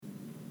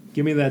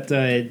Give me that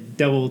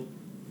double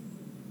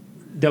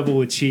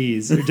with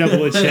cheese or double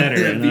with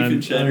cheddar. Beef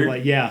and cheddar. I'm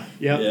like, yeah.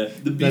 Yeah,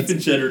 the beef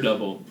and cheddar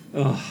double.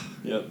 Oh.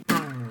 Yep.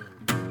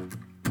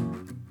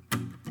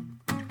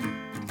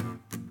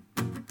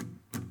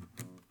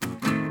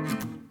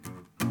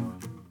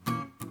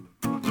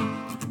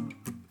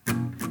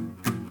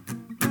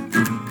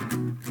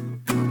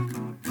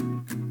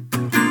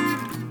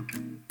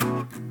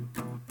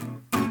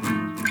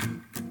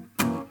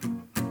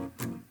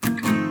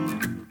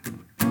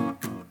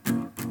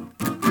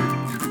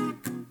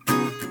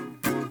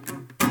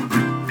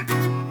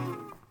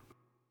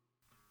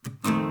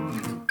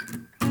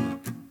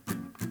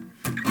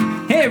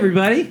 Hey,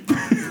 everybody.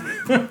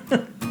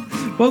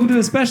 Welcome to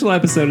a special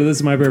episode of This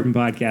Is My Bourbon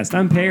Podcast.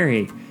 I'm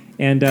Perry,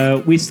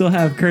 and we still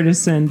have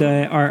Curtis and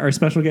our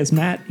special guest,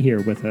 Matt,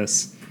 here with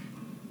us.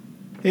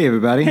 Hey,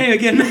 everybody. Hey,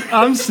 again.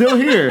 I'm still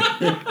here.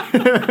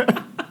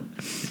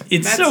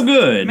 It's so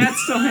good.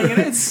 Matt's still hanging out.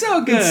 It's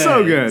so good. It's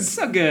so good. It's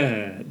so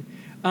good.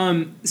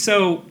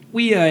 So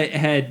we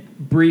had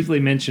briefly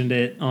mentioned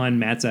it on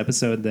Matt's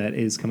episode that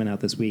is coming out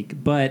this week,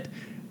 but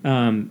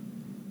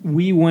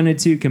we wanted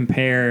to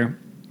compare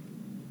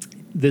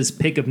this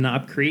pick of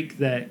Knob Creek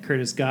that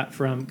Curtis got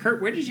from...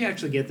 Kurt, where did you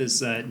actually get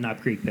this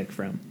Knob Creek pick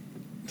from?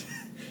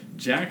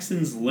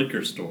 Jackson's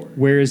Liquor Store.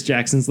 Where is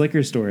Jackson's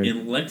Liquor Store?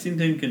 In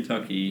Lexington,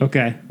 Kentucky.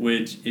 Okay.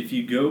 Which, if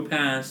you go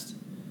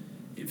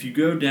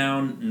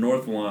down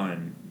North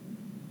Lime,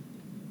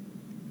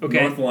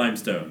 Okay. North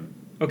Limestone,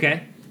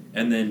 Okay.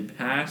 and then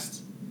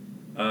past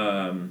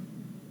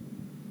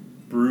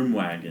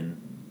Broomwagon,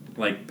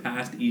 like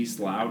past East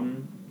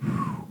Loudon.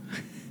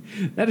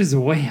 That is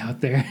way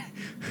out there.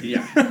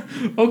 Yeah.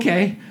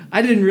 Okay.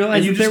 I didn't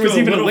realize that there was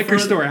even a liquor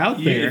store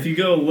out there. If you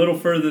go a little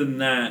further than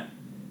that,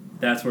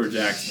 that's where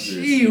Jackson's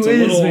is. Gee It's a whiz,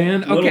 little,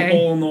 man. little Okay.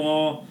 hole in the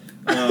wall.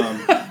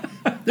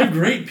 They're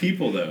great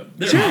people, though.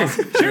 They're Sure,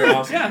 awesome. sure, They're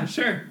awesome. yeah,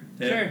 sure,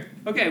 Yeah. sure.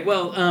 Okay,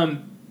 well,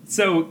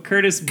 so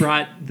Curtis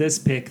brought this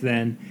pick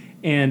then,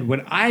 and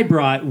what I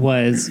brought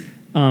was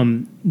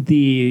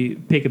the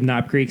pick of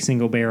Knob Creek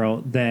single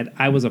barrel that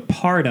I was a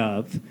part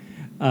of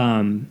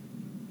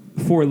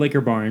for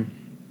Liquor Barn.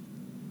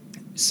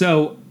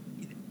 So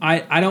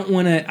I don't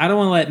want to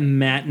let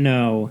Matt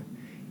know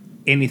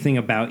anything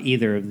about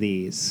either of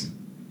these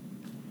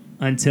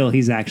until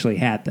he's actually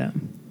had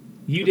them.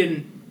 You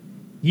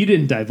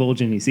didn't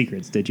divulge any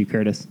secrets, did you,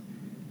 Curtis?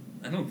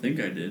 I don't think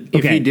I did. If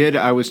Okay. he did,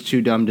 I was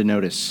too dumb to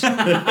notice.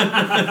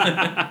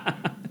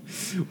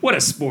 What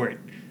a sport.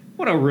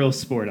 What a real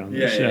sport on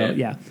this show.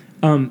 Yeah.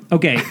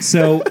 Okay,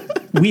 so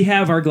we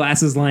have our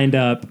glasses lined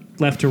up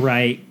left to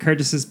right,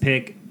 Curtis's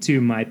pick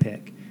to my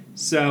pick.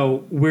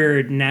 So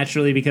we're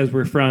naturally, because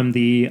we're from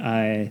the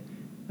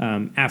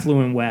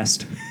affluent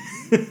West,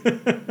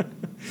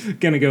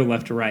 going to go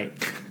left to right.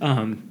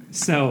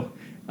 So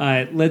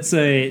let's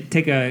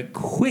take a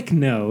quick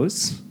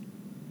nose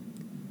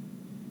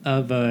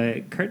of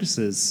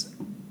Curtis's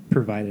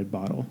provided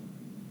bottle.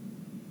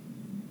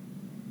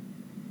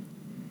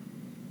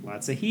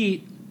 Lots of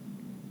heat.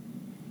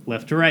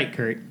 Left to right,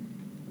 Kurt.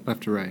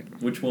 Left to right.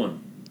 Which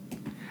one?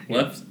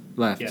 Left?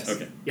 Left. Yes.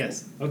 Okay.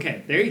 Yes.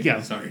 Okay. There you go.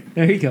 Sorry.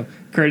 There you go.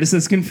 Curtis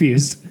is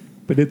confused,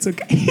 but it's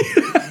okay.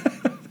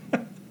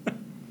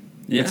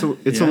 Yeah.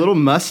 It's a little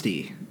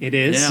musty. It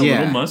is. Yeah, a Yeah.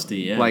 little musty,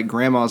 yeah. Like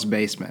grandma's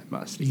basement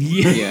musty.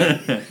 Yeah.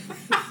 Yeah.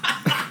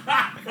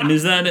 And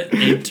is that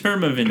a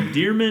term of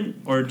endearment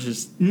or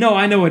just... No,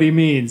 I know what he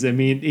means. I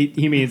mean,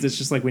 he means it's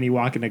just like when you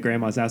walk into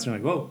grandma's house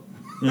and you're like, whoa,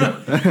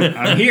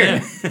 I'm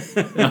here.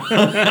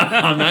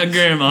 I'm not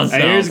grandma's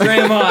Here's house.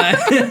 grandma.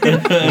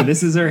 And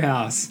this is her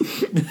house.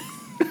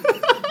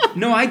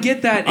 No, I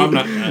get that. I'm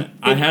not...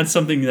 I had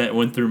something that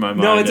went through my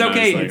mind. No, it's and I was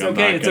okay. like, It's I'm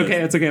okay. not It's gonna-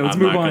 okay. It's okay. Let's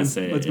I'm move not gonna on.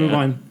 say it, Let's yeah. move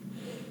on.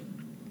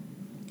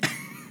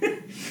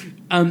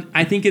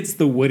 I think it's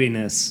the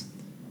woodiness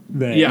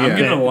that Yeah, I'm that-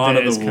 getting a lot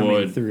that of is the coming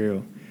wood.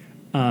 through.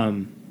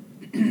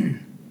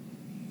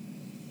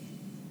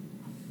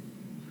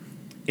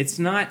 It's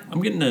not.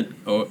 I'm getting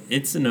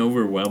it's an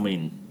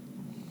overwhelming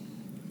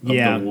of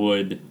Yeah. the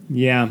wood.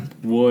 Yeah.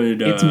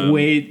 Wood, It's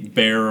way-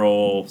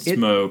 barrel,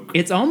 smoke.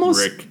 It's almost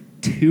Rick.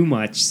 too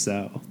much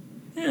so.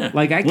 Yeah.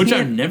 like, I Which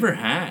I've can't- never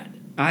had.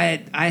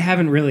 I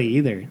haven't really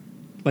either.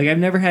 Like, I've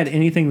never had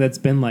anything that's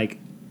been like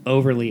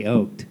overly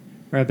oaked,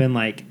 or I've been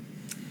like,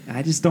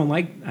 I don't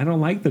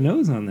like the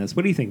nose on this.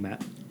 What do you think,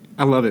 Matt?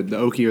 I love it. The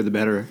oakier, the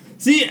better.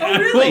 See,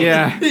 really?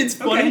 Yeah. It's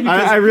funny Okay.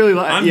 because I really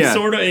like. I'm Yeah.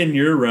 sort of in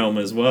your realm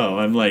as well.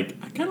 I'm like,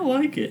 I kind of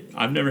like it.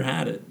 I've never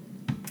had it.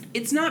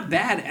 It's not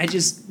bad. I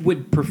just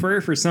would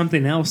prefer for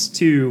something else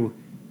to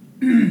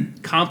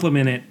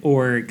complement it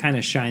or kind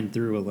of shine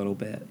through a little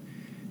bit.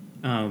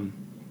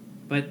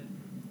 But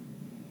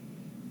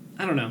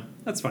I don't know.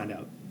 Let's find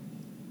out.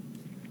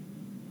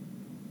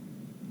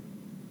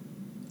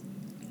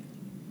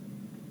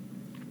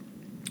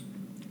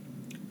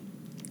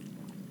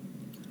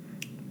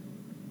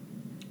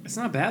 It's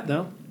not bad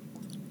though.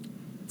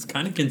 It's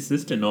kind of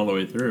consistent all the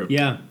way through.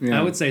 Yeah, Yeah.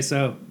 I would say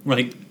so.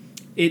 Like,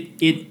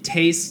 It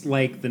tastes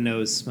like the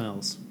nose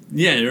smells.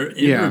 yeah, it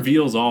Yeah.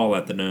 reveals all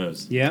at the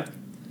nose. Yeah,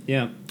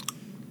 yeah.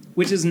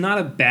 which is not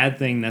a bad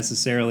thing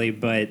necessarily,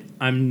 but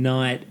I'm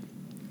not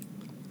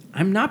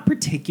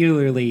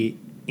particularly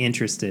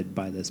interested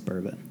by this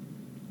bourbon.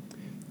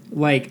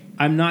 Like,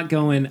 I'm not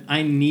going,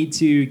 I need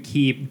to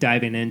keep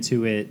diving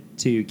into it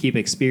to keep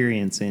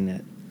experiencing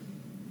it.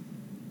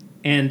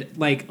 And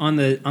like on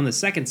the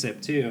second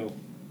sip too.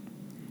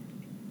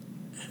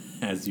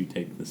 As you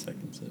take the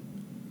second sip.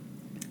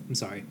 I'm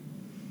sorry.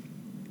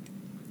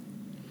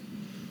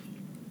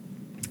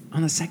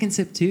 On the second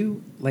sip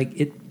too, like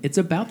it's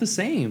about the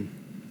same.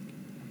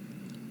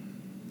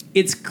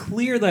 It's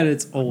clear that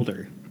it's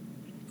older,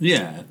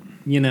 Yeah.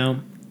 you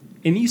know?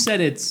 And you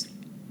said it's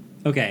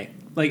okay.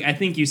 Like I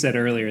think you said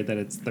earlier that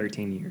it's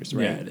 13 years,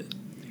 right? Yeah, it is.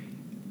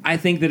 I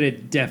think that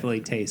it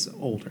definitely tastes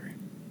older.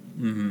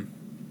 Mm-hmm.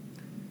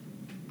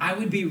 I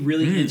would be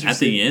really interested At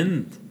the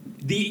end.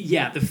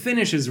 The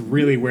finish is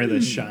really where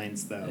this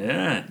shines though.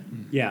 Yeah.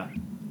 Yeah.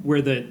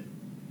 Where the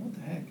what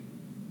the heck?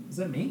 Is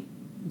that me?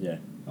 Yeah.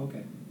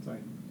 Okay, sorry.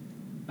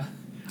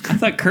 I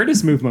thought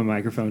Curtis moved my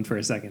microphone for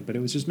a second, but it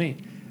was just me.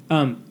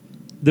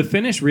 The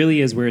finish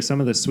really is where some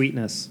of the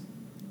sweetness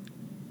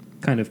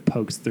kind of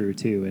pokes through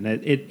too, and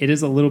it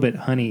is a little bit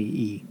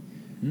honey-y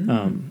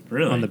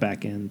Really? on the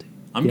back end.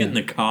 I'm Yeah. getting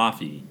the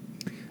coffee.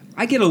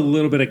 I get a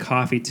little bit of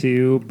coffee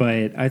too,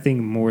 but I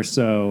think more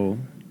so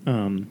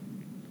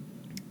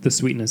the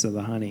sweetness of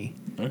the honey.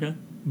 Okay.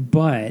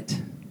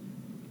 But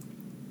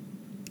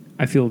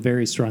I feel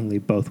very strongly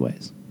both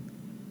ways.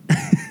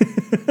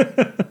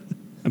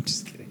 I'm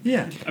just kidding.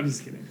 Yeah. I'm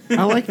just kidding.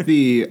 I like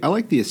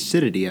the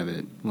acidity of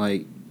it,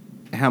 like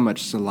how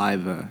much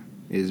saliva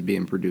is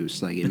being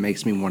produced. Like it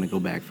makes me want to go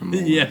back for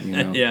more. Yeah, you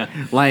know? yeah.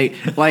 Like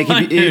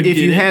I if you get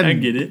it, have I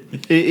get it.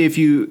 if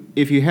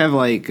you have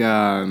like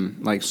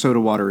soda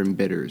water and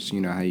bitters,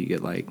 you know how you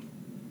get like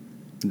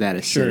that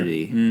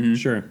acidity. Mhm.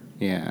 Sure.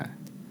 Yeah.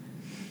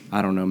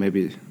 I don't know.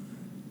 Maybe.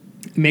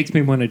 It makes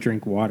me want to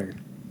drink water.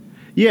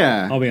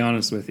 Yeah. I'll be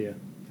honest with you.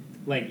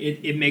 Like,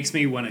 it makes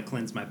me want to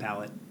cleanse my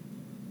palate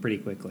pretty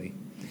quickly.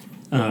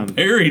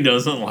 Perry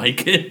doesn't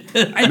like it.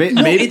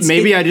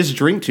 Maybe I just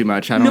drink too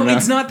much. I don't know. No,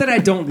 it's not that I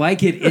don't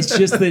like it. It's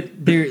just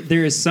that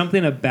there is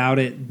something about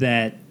it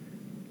that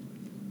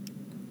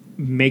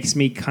makes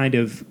me kind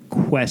of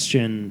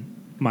question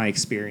my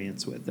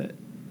experience with it.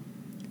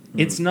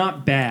 It's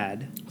not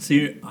bad.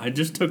 See, I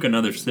just took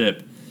another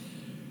sip,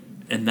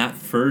 and that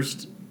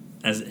first,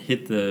 as it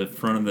hit the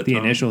front of the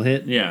tongue, initial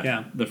hit? yeah,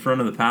 Yeah. the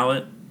front of the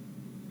palate,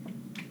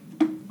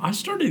 I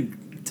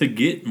started to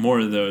get more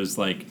of those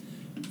like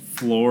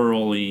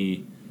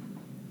florally,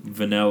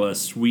 vanilla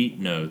sweet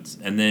notes,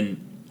 and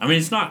then I mean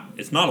it's not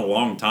a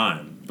long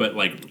time, but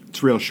like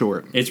It's real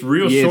short. it's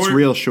real Yeah, short. it's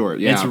real short.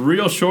 Yeah. It's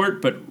real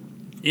short, but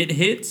it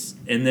hits,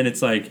 and then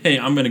it's like, hey,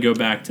 I'm gonna go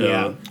back to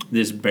Yeah.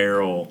 this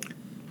barrel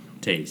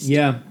taste.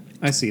 Yeah,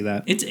 I see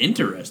that. It's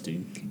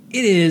interesting.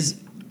 It is.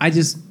 I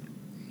just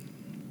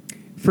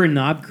for a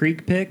Knob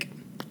Creek pick,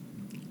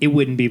 it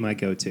wouldn't be my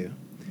go-to.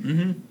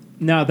 Mm-hmm.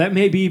 Now that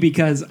may be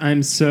because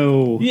I'm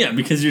so Yeah,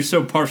 because you're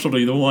so partial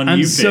to the one I'm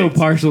you so picked.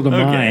 partial to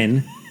Okay.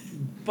 mine,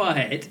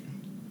 but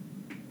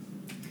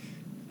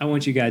I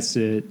want you guys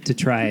to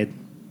try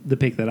the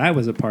pick that I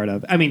was a part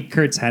of. I mean,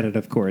 Kurt's had it,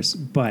 of course,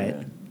 but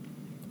Yeah.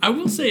 I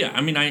will say,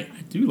 I mean, I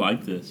do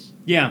like this.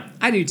 yeah,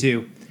 I do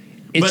too.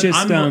 It's But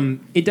just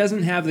I'm it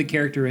doesn't have the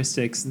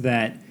characteristics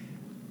that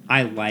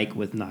I like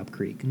with Knob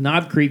Creek.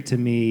 Knob Creek to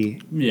me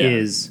Yeah.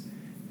 is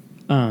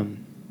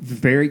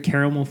very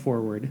caramel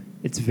forward.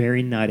 It's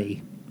very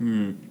nutty.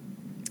 Mm.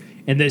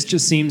 And this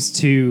just seems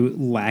to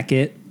lack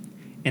it.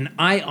 And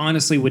I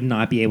honestly would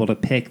not be able to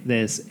pick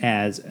this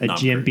as a Knob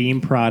Jim Creek.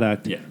 Beam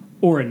product Yeah.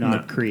 or a Knob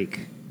No.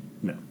 Creek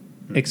No.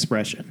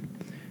 expression.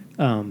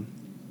 And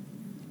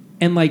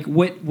like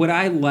what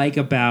I like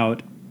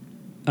about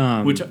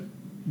Which,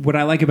 what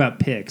I like about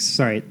picks.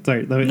 Sorry.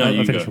 Let me no, I'll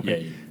you finish go. real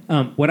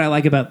Yeah, quick. What I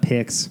like about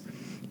picks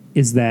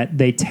is that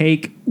they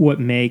take what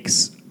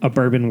makes a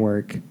bourbon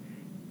work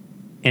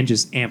and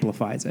just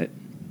amplifies it.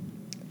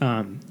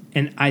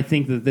 And I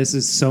think that this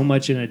is so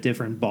much in a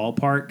different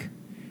ballpark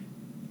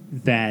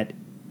that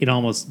it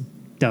almost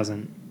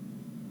doesn't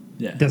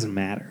yeah.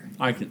 matter.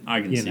 I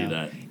can You see know?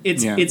 that.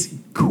 It's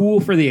cool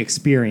for the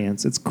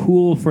experience. It's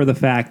cool for the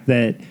fact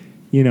that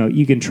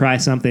you can try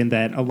something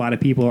that a lot of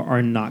people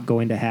are not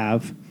going to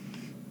have.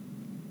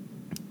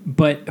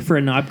 But for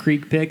a Knob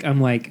Creek pick, I'm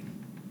like,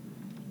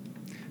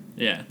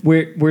 Yeah.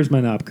 where's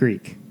my Knob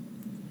Creek?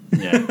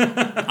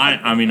 Yeah.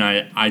 I mean,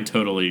 I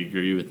totally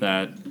agree with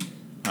that.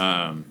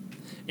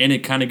 And it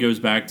kind of goes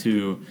back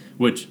to,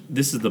 which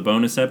this is the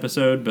bonus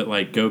episode, but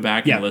like go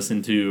back Yeah. and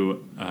listen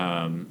to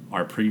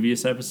our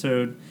previous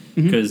episode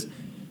because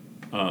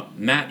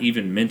Matt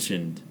even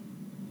mentioned,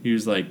 he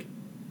was like,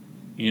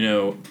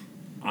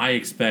 I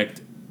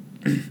expect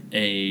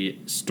a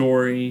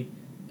story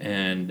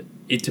and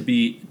it to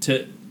be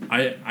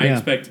I Yeah.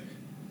 expect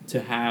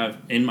to have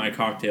in my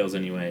cocktails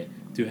anyway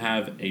to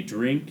have a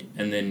drink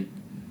and then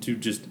to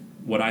just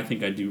what I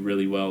think I do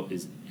really well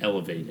is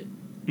elevate it.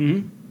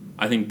 Mm-hmm.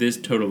 I think this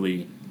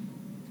totally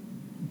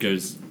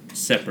goes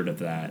separate of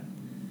that.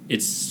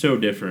 It's so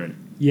different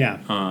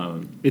Yeah.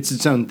 It's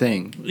its own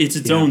thing. It's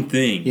its Yeah. own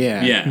thing.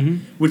 Yeah. Yeah. Mhm.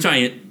 Which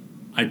I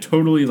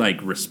totally like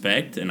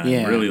respect and I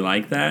Yeah. really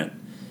like that.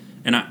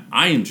 And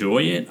I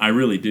enjoy it. I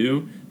really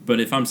do. But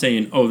if I'm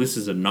saying, oh, this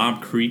is a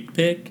Knob Creek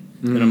pick,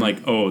 then I'm like,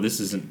 oh, this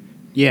isn't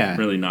Yeah.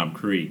 really Knob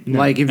Creek.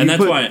 Like if and you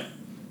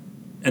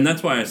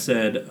that's why I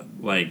said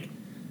like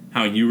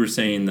how you were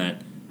saying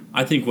that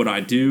I think what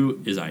I do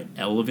is I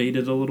elevate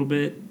it a little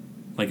bit.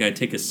 Like I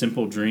take a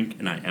simple drink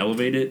and I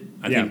elevate it.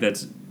 I Yeah. think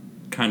that's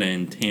kind of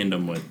in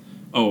tandem with,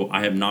 oh,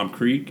 I have Knob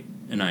Creek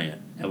and I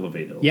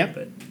elevate it a Yep.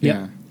 little bit. Yeah.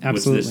 Yep.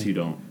 Absolutely. With this you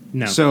don't.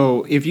 No.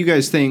 So if you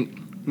guys think,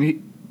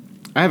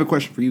 I have a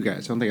question for you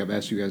guys. I don't think I've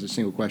asked you guys a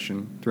single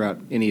question throughout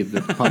any of the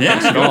podcasts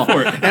Yeah, at go all.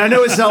 for it. And I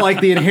know it's not like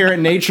the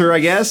inherent nature, I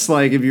guess.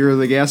 Like if you're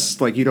the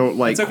guest, like you don't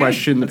like That's okay.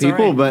 question the That's all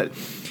people. right. But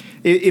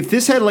if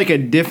this had like a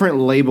different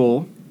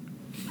label,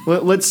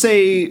 let's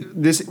say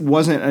this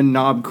wasn't a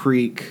Knob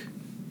Creek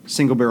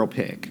single barrel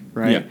pick,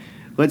 right? Yeah.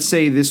 Let's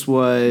say this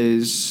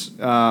was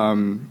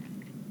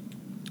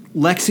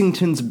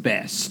Lexington's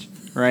Best,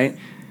 right?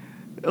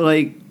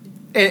 Like,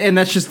 and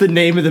that's just the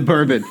name of the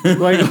bourbon.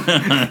 Like,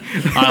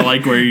 I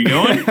like where you're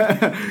going.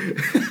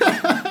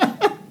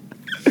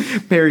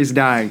 Perry's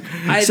dying.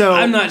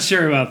 I'm not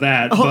sure about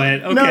that,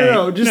 but okay.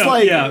 No. Just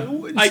yeah.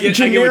 I get what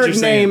generic you're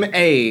saying. name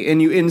A,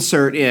 and you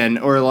insert in,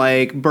 or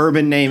like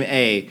bourbon name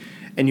A,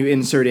 and you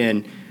insert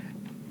in.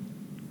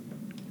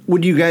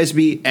 Would you guys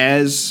be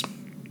as,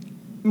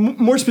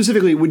 more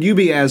specifically, would you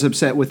be as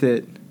upset with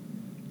it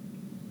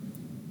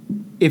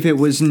if it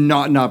was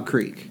not Knob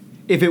Creek?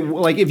 If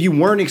you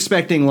weren't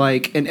expecting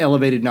like an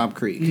elevated Knob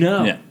Creek?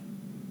 No. Yeah.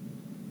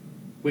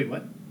 Wait,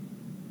 what?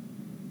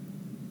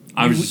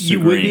 I was just you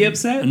would agreeing. be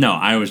upset? No,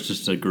 I was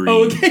just agreeing.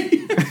 Oh,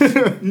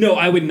 okay. No,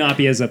 I would not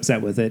be as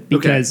upset with it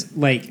because,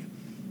 like,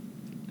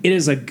 it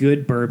is a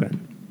good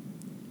bourbon.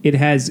 It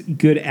has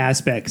good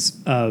aspects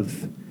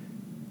of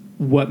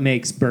what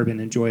makes bourbon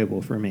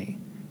enjoyable for me.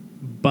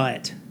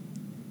 But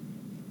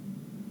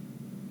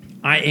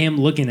I am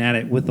looking at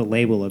it with the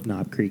label of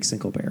Knob Creek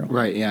Single Barrel.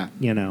 Right, yeah.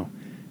 You know.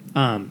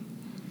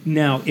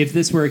 Now, if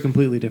this were a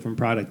completely different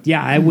product,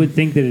 yeah, I would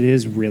think that it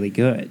is really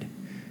good.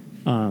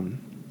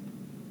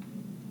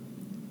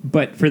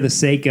 But for the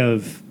sake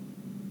of,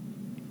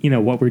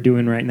 what we're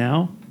doing right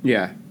now,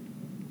 Yeah.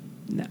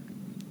 no.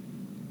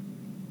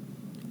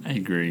 I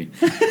agree.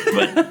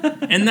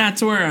 And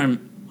that's where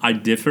I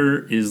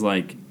differ is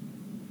like,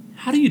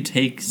 how do you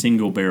take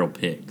single barrel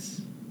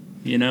picks?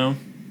 You know?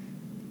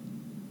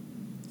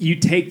 You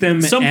take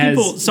them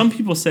Some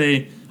people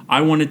say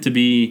I want it to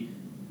be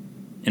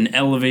an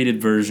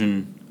elevated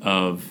version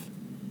of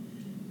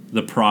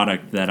the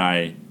product that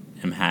I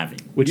am having.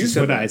 which You is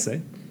said what that. I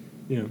say.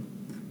 Yeah.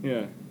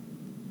 Yeah.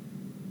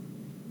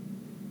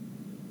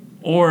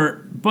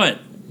 But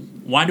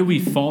why do we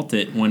fault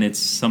it when it's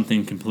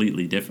something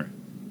completely different?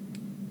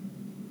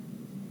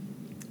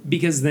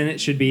 Because then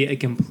it should be a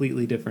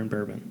completely different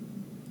bourbon.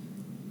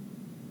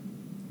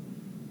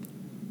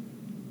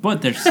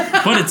 But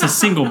it's a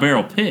single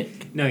barrel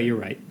pick. No, you're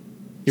right.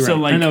 You're So right.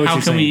 I like, know what how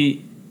you're can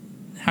saying.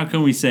 how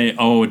can we say,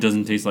 oh, it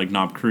doesn't taste like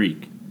Knob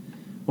Creek?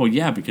 Well,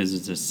 yeah, because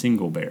it's a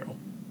single barrel.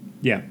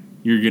 Yeah.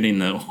 You're getting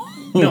the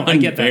No, one I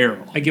get that.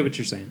 barrel. I get what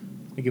you're saying.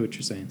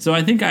 So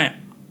I think I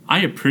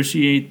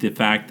appreciate the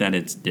fact that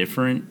it's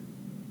different.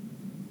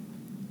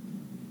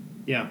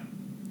 Yeah.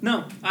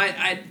 No,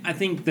 I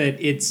think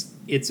that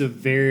it's a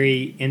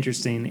very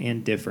interesting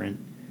and different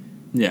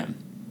Yeah.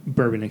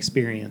 bourbon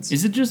experience.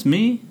 Is it just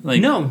me? Like,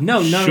 No,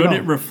 not at should all.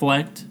 it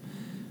reflect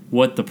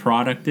what the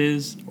product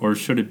is, or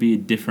should it be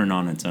different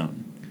on its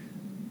own?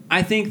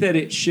 I think that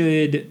it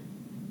should.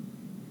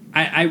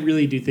 I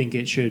really do think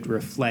it should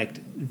reflect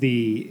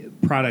the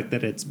product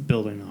that it's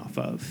building off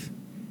of,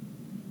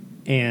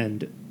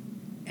 and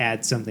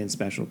add something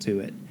special to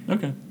it.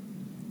 Okay.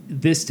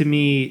 This to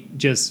me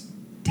just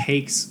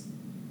takes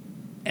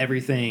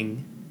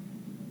everything,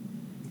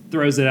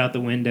 throws it out the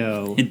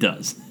window, It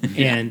does.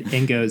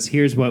 and goes,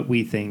 here's what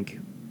we think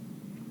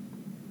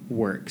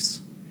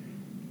works.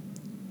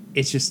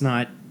 It's just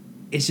not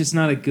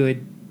a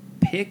good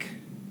pick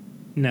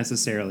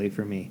necessarily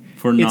for me.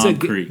 For It's Knob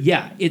Creek.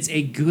 Yeah, it's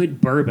a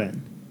good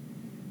bourbon,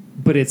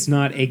 but it's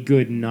not a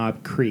good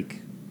Knob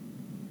Creek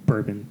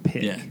bourbon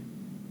pick. Yeah.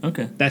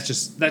 Okay. That's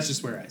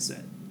just where I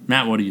sit.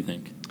 Matt, what do you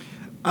think?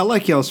 I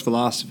like y'all's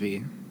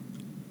philosophy,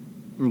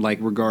 like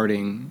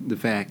regarding the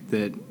fact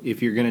that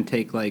if you're gonna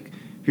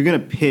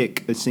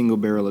pick a single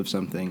barrel of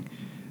something,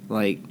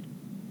 like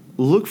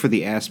look for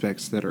the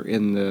aspects that are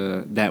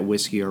in that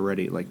whiskey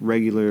already, like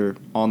regular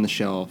on the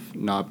shelf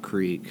Knob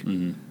Creek.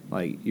 Mm-hmm.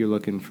 Like you're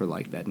looking for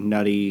like that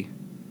nutty,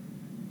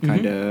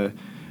 kind of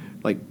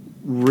like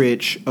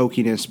rich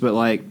oakiness, but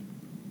like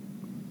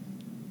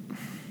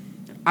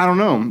I don't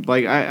know.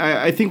 Like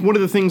I think one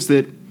of the things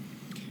that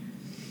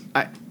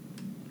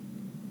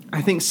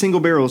I think single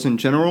barrels in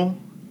general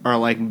are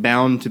like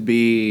bound to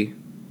be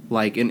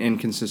like an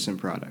inconsistent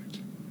product,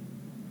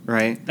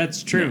 right?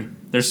 That's true. Yeah.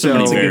 There's so So- many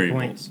That's a good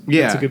variables. point.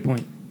 Yeah. That's a good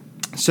point.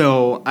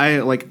 So I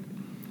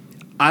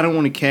don't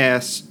want to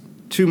cast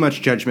too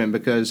much judgment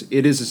because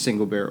it is a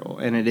single barrel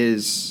and it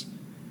is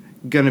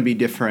gonna be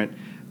different.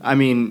 I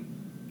mean,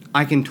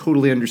 I can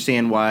totally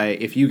understand why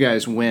if you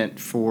guys went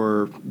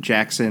for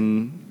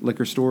Jackson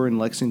Liquor Store in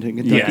Lexington,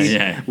 Kentucky,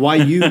 Yeah. why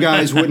you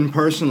guys wouldn't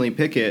personally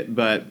pick it.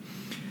 But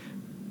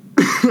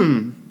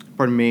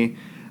pardon me,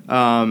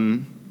 I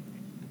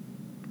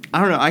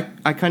don't know.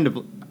 I kind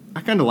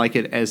of like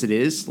it as it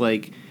is.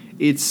 Like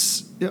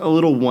it's a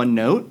little one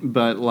note,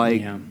 but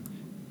like Yeah.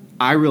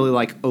 I really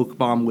like oak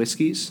bomb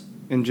whiskeys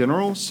in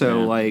general. So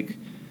Yeah. like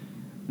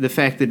the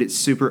fact that it's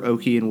super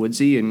oaky and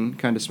woodsy and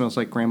kind of smells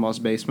like grandma's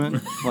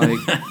basement, like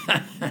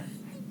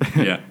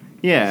Yeah.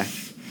 yeah,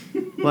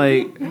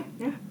 like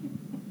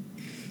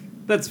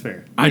That's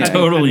fair. I think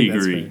totally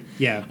that's agree. fair.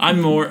 Yeah.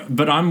 I'm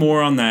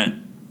more on that.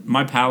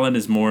 My palate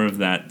is more of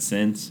that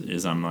sense.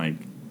 Is I'm like,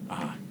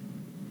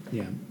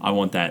 Yeah. I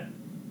want that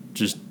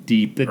just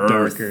deep The earth,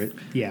 darker.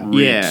 Yeah. rich.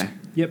 yeah,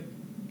 Yep.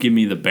 Give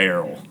me the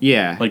barrel.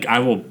 yeah, Like I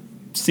will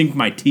sink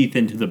my teeth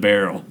into the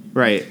barrel.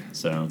 right.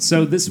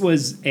 So this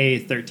was a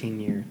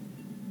 13-year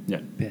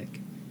Yeah.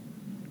 pick.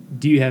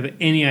 Do you have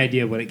any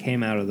idea what it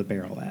came out of the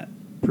barrel at,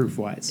 proof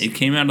wise? It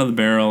came out of the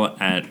barrel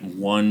at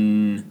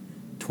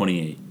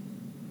 128.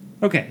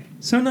 Okay,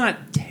 so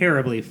not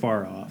terribly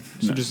far off.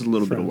 So just a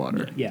little bit of from-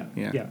 water. Yeah,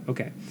 Yeah. yeah.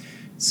 Okay,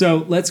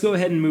 so let's go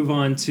ahead and move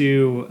on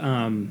to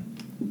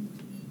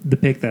the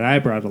pick that I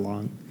brought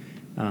along,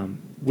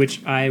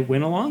 which I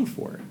went along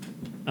for,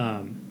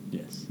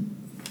 Yes.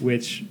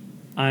 which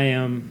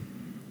I'm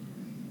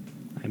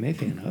a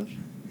fan of.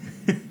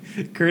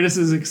 Curtis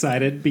is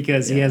excited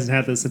because he Yeah. hasn't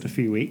had this in a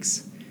few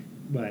weeks,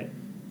 but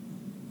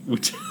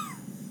Which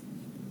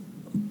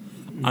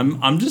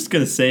I'm just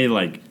gonna say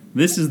like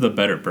this is the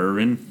better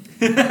bourbon.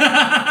 In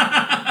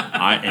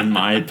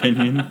my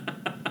opinion.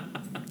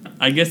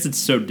 I guess it's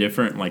so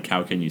different. Like,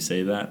 how can you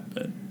say that?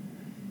 But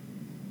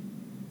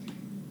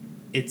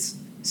it's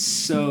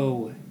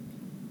so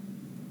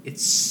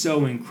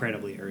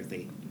incredibly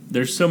earthy.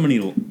 there's so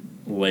many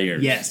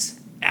layers. Yes,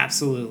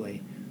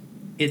 absolutely.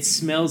 It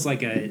smells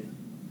like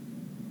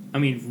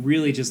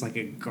really just like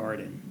a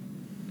garden.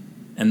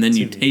 And then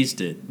you To me.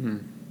 taste it,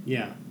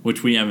 Yeah.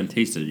 which we haven't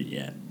tasted it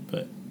yet.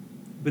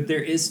 But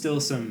there is still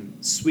some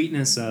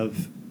sweetness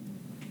of,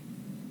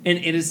 and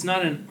it is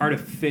not an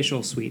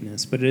artificial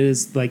sweetness, but it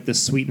is like the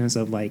sweetness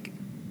of like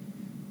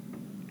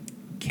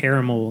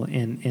caramel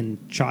and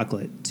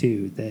chocolate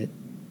too that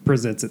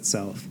presents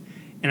itself.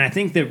 And I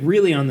think that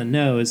really on the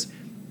nose,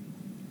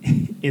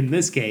 in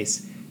this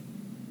case,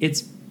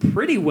 it's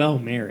pretty well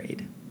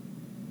married.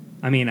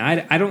 I mean,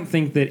 I don't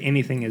think that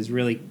anything is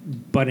really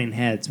butting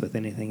heads with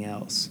anything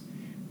else.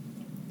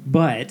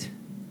 But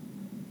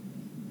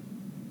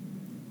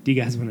do you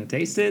guys want to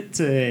taste it?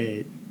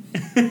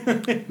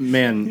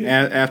 Man,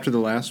 after the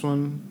last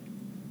one.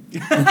 No,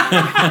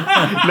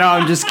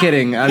 I'm just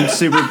kidding. I'm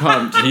super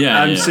pumped.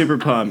 Yeah, I'm yeah. super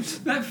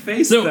pumped. That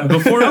face, So, though.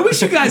 before- I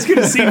wish you guys could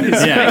have seen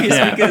his Yeah, face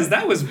yeah. because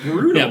that was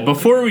brutal. Yeah,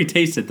 before we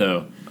taste it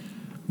though,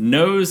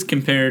 nose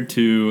compared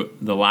to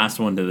the last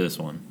one to this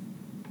one.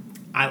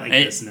 I like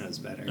Hey. this nose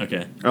better.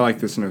 Okay, I like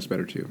this nose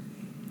better too.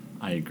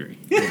 I agree.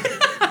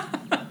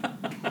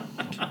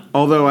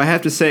 Although I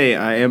have to say,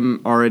 I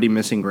am already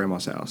missing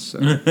Grandma's house. So.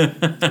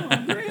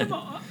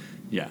 Grandma.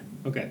 Yeah.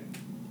 Okay.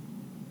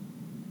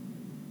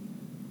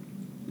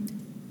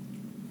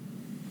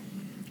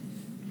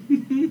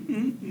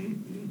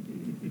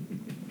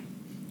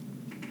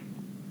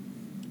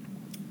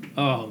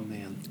 Oh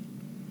man.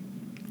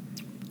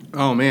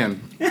 Oh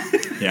man.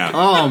 Yeah.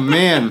 Oh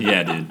man.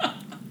 Yeah,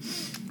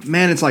 dude.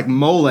 Man, it's like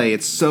mole.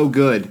 It's so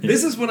good.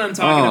 This is what I'm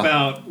talking Oh.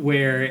 about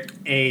where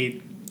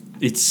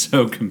It's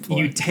so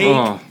complex.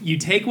 you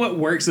take what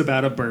works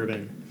about a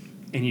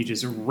bourbon and you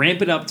just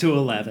ramp it up to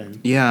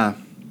 11 Yeah.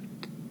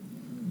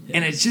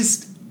 and it's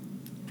just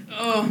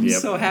I'm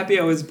Yep. so happy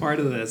I was part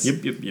of this.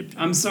 Yep.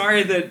 I'm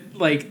sorry that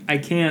like I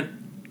can't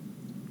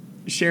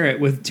share it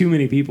with too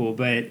many people,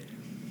 but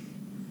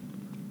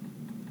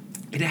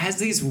it has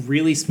these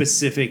really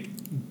specific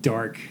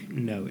dark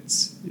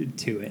notes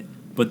to it.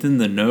 But then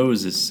the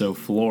nose is so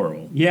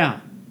floral. Yeah,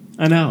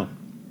 I know.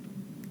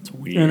 It's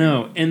weird. I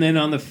know. And then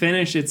on the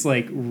finish, it's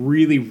like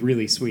really,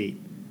 really sweet.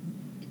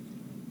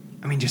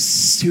 I mean, just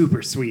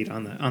super sweet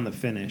on the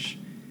finish,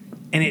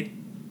 and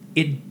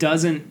it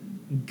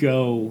doesn't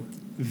go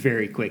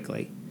very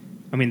quickly.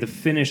 I mean, the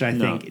finish I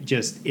No. think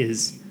just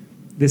is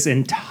this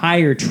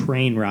entire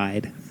train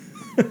ride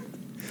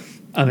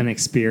of an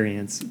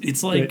experience.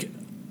 It's like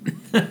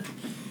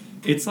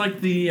it's like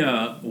the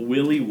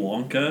Willy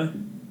Wonka.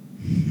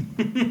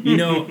 You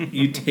know,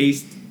 you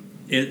taste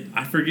it.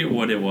 I forget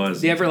what it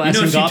was. The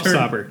everlasting she turned-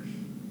 gobstopper.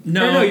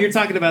 No, Or no, you're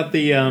talking about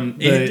the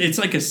it's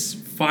like a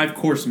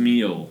 5-course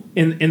meal.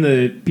 in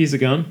the piece of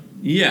gum.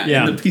 Yeah,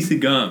 Yeah. and the piece of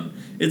gum.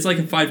 It's like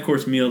a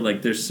 5-course meal.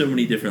 Like there's so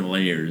many different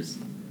layers.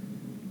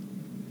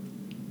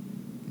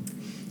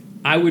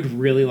 I would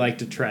really like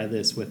to try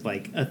this with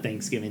like a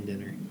Thanksgiving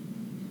dinner.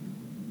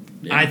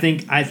 Yeah. I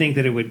think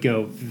that it would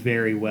go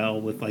very well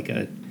with like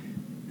a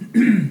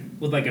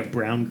with like a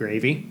brown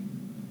gravy.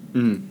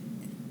 Mm.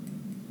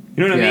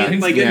 You know what Yeah. I mean?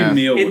 Like Thanksgiving yeah.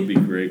 meal it- would be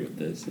great with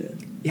this. Yeah.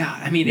 yeah,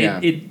 I mean Yeah.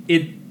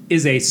 it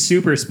is a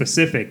super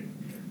specific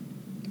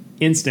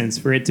instance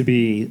for it to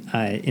be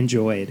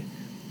enjoyed.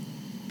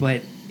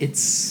 But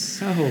it's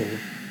so good.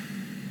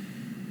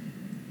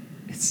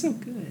 It's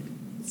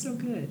so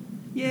good.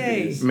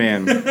 Yay!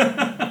 Man,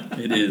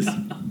 It is.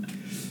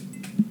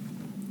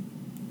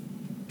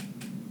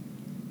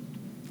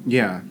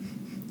 yeah.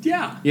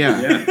 Yeah.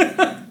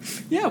 Yeah.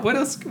 Yeah. What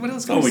else?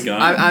 Oh my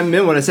god. I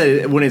meant what I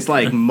said when it's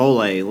like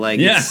mole. Like,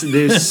 Yeah.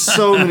 there's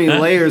so many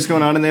layers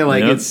going on in there.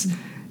 Like, Yep.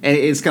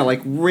 it's got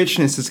like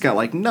richness. It's got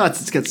like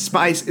nuts. It's got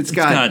spice. It's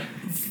got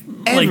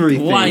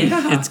everything. Like,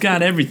 Yeah. It's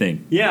got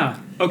everything. Yeah.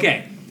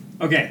 Okay.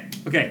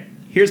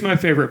 Here's my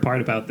favorite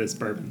part about this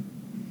bourbon.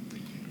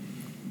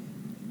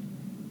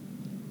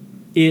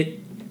 It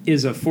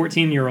is a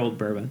 14-year-old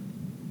bourbon.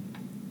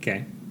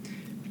 Okay.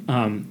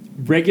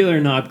 Regular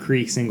Knob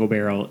Creek single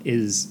barrel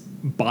is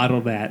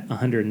bottled at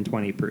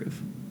 120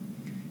 proof.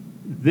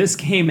 This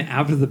came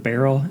out of the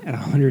barrel at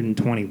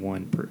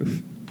 121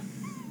 proof.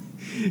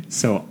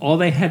 So all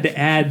they had to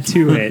add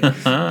to it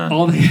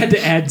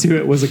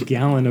was a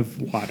gallon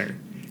of water.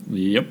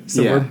 Yep.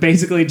 So Yeah. we're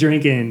basically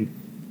drinking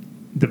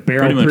the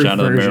barrel Pretty much proof out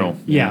of the version. barrel.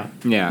 Yeah.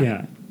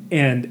 Yeah.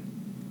 And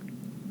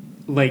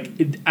like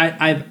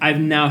I've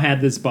now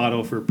had this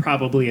bottle for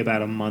probably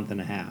about a month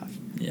and a half,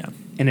 Yeah.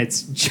 and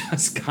it's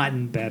just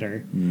gotten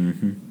better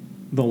Mm-hmm.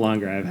 the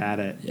longer I've had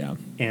it. Yeah.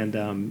 And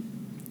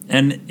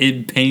And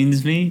it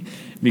pains me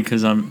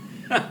because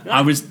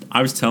I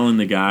was telling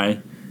the guy,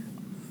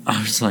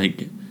 I was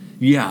like,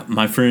 yeah,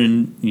 my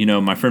friend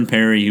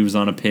Perry, he was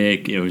on a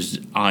pick. It was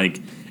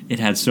like, it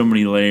had so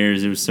many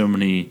layers. It was so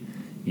many,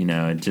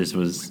 it just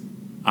was,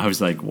 I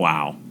was like,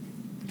 wow,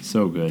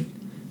 so good.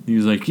 He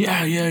was like,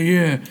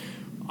 yeah.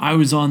 I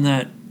was on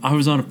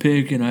a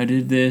pick and I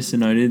did this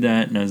and I did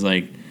that. And I was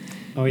like,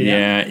 oh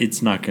yeah,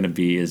 it's not going to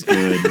be as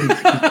good.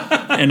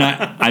 And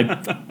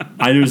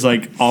I was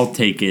like, I'll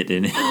take it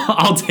and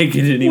I'll take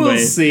it anyway. We'll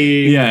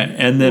see. Yeah,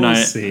 and then We'll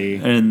see.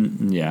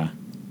 and yeah.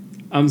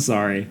 I'm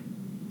sorry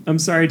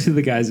to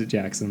the guys at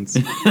Jackson's.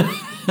 You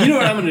know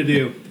what I'm gonna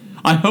do?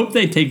 I hope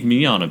they take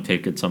me on a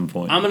pick at some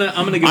point. I'm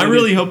gonna go. I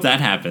really hope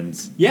that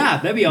happens. Yeah,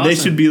 that'd be awesome. They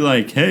should be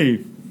like, hey,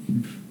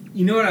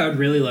 You know what I would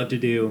really love to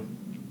do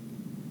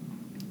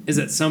is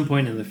at some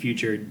point in the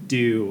future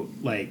do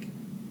like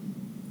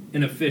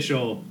an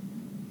official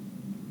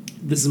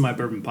 "This is my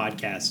bourbon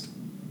podcast"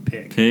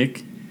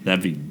 pick.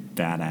 that'd be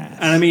badass.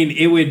 And I mean,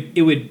 it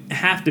would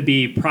have to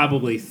be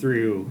probably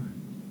through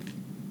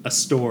a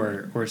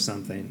store or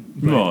something.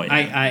 But Oh,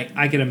 yeah.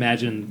 I can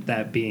imagine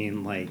that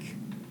being like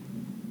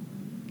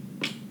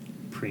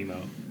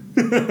primo.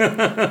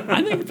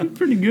 I think it'd be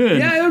pretty good.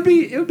 Yeah,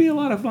 it would be a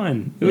lot of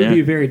fun. It would Yeah.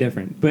 be very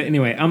different. But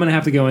anyway, I'm gonna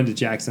have to go into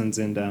Jackson's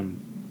and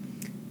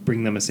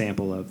bring them a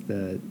sample of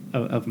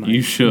my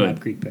You should. Knob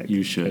Creek pick.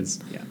 You should. 'Cause,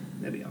 yeah,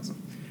 that'd be awesome.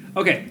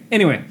 Okay.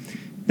 Anyway,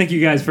 thank you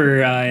guys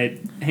for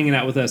hanging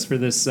out with us for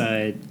this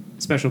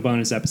special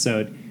bonus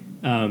episode.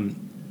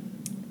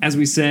 As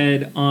we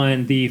said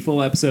on the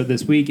full episode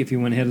this week, if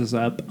you want to hit us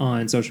up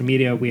on social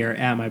media, we are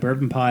at My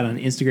Bourbon Pod on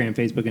Instagram,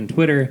 Facebook, and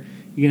Twitter.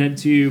 You can head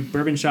to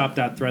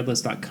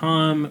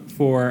bourbonshop.threadless.com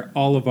for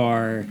all of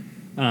our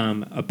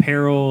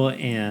apparel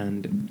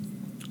and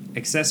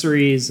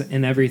accessories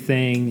and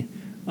everything.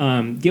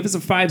 Give us a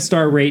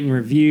 5-star rate and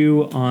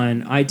review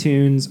on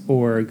iTunes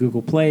or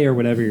Google Play or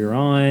whatever you're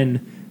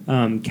on.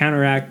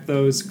 Counteract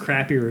those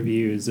crappy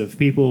reviews of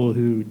people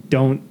who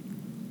don't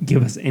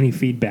give us any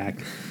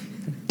feedback.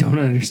 Don't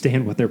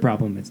understand what their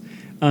problem is.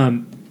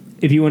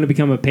 If you want to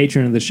become a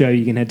patron of the show,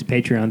 you can head to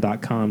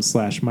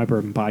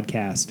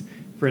patreon.com/mybourbonpodcast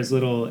for as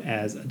little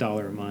as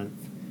 $1 a month.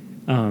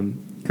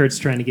 Kurt's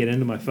trying to get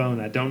into my phone.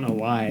 I don't know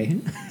why.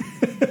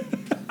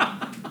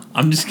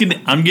 I'm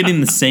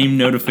getting the same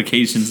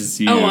notifications as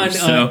you. on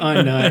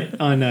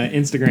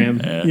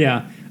Instagram.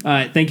 Yeah.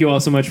 Thank you all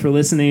so much for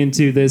listening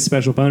to this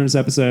special bonus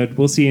episode.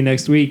 We'll see you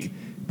next week.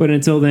 But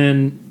until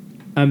then,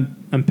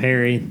 I'm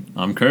Perry,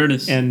 I'm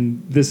Curtis.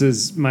 and this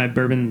is my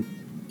bourbon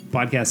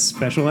podcast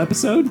special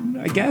episode,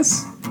 I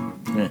guess.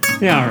 Yeah.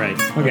 Yeah, all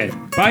right. Okay.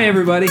 Bye,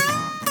 everybody.